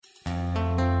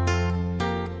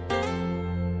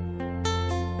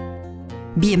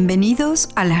Bienvenidos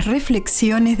a las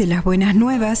Reflexiones de las Buenas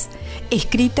Nuevas,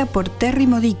 escrita por Terry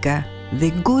Modica,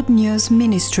 de Good News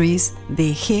Ministries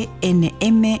de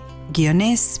gnm-es.org.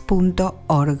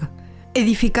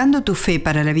 Edificando tu fe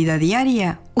para la vida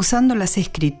diaria, usando las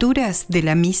escrituras de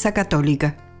la Misa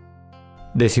Católica.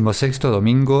 16º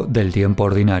domingo del tiempo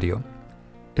ordinario.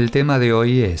 El tema de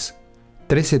hoy es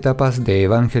 3 etapas de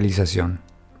evangelización.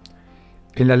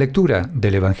 En la lectura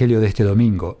del Evangelio de este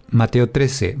domingo, Mateo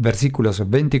 13, versículos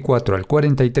 24 al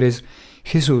 43,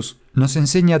 Jesús nos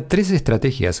enseña 3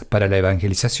 estrategias para la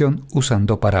evangelización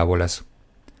usando parábolas.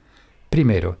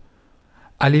 Primero,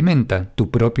 alimenta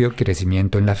tu propio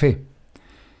crecimiento en la fe.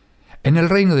 En el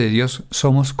reino de Dios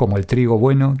somos como el trigo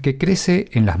bueno que crece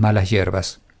en las malas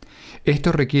hierbas.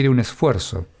 Esto requiere un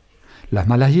esfuerzo. Las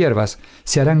malas hierbas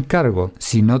se harán cargo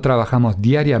si no trabajamos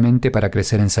diariamente para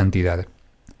crecer en santidad.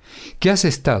 ¿Qué has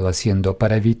estado haciendo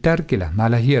para evitar que las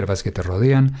malas hierbas que te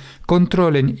rodean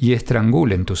controlen y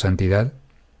estrangulen tu santidad?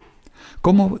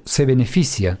 ¿Cómo se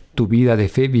beneficia tu vida de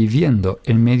fe viviendo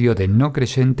en medio de no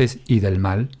creyentes y del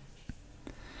mal?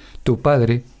 Tu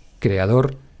Padre,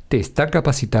 Creador, te está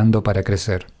capacitando para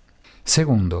crecer.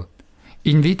 Segundo,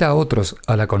 invita a otros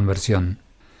a la conversión.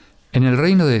 En el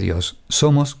reino de Dios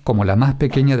somos como la más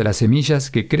pequeña de las semillas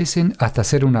que crecen hasta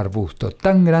ser un arbusto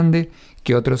tan grande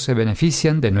que otros se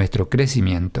benefician de nuestro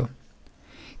crecimiento.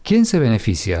 ¿Quién se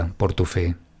beneficia por tu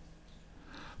fe?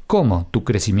 ¿Cómo tu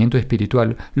crecimiento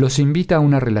espiritual los invita a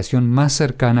una relación más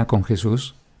cercana con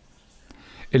Jesús?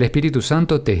 El Espíritu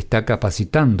Santo te está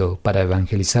capacitando para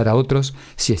evangelizar a otros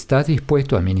si estás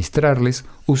dispuesto a ministrarles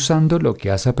usando lo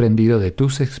que has aprendido de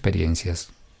tus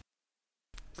experiencias.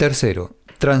 Tercero,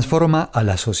 transforma a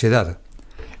la sociedad.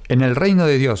 En el reino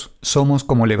de Dios somos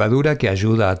como levadura que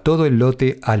ayuda a todo el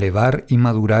lote a levar y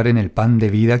madurar en el pan de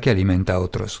vida que alimenta a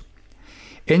otros.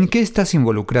 ¿En qué estás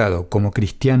involucrado como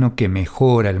cristiano que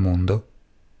mejora el mundo?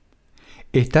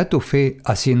 ¿Está tu fe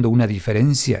haciendo una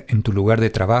diferencia en tu lugar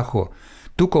de trabajo,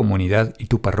 tu comunidad y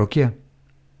tu parroquia?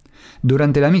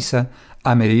 Durante la misa,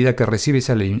 a medida que recibes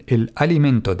el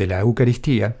alimento de la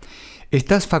Eucaristía,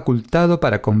 estás facultado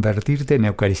para convertirte en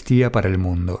Eucaristía para el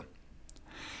mundo.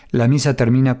 La misa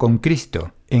termina con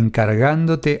Cristo,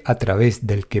 encargándote a través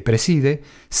del que preside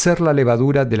ser la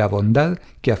levadura de la bondad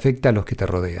que afecta a los que te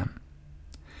rodean.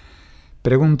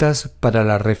 Preguntas para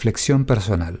la reflexión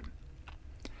personal.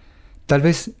 Tal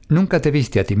vez nunca te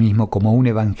viste a ti mismo como un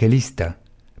evangelista,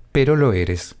 pero lo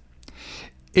eres.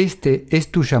 Este es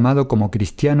tu llamado como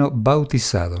cristiano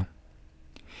bautizado.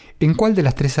 ¿En cuál de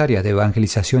las 3 áreas de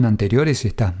evangelización anteriores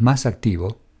estás más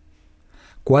activo?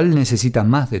 ¿Cuál necesita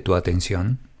más de tu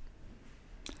atención?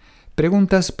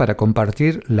 Preguntas para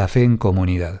compartir la fe en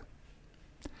comunidad.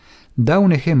 Da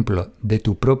un ejemplo de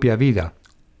tu propia vida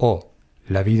o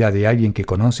la vida de alguien que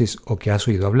conoces o que has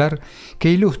oído hablar que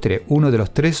ilustre uno de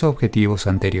los 3 objetivos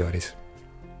anteriores.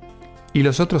 ¿Y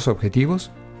los otros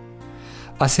objetivos?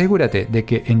 Asegúrate de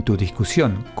que en tu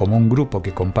discusión como un grupo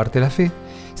que comparte la fe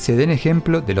se den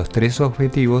ejemplo de los 3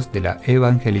 objetivos de la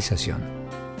evangelización.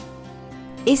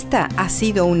 Esta ha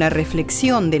sido una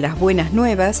reflexión de las Buenas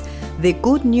Nuevas de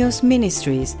Good News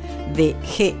Ministries de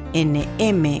gnm-es.org.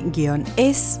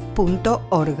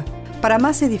 Para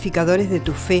más edificadores de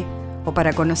tu fe o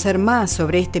para conocer más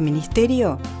sobre este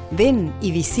ministerio, ven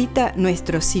y visita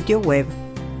nuestro sitio web.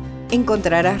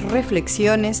 Encontrarás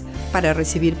reflexiones para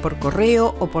recibir por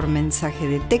correo o por mensaje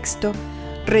de texto,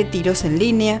 retiros en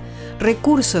línea,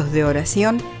 recursos de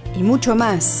oración y mucho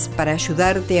más para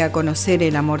ayudarte a conocer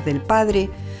el amor del Padre,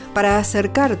 para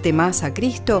acercarte más a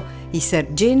Cristo y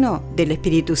ser lleno del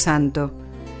Espíritu Santo.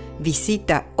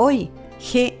 Visita hoy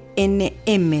gnm-es.org.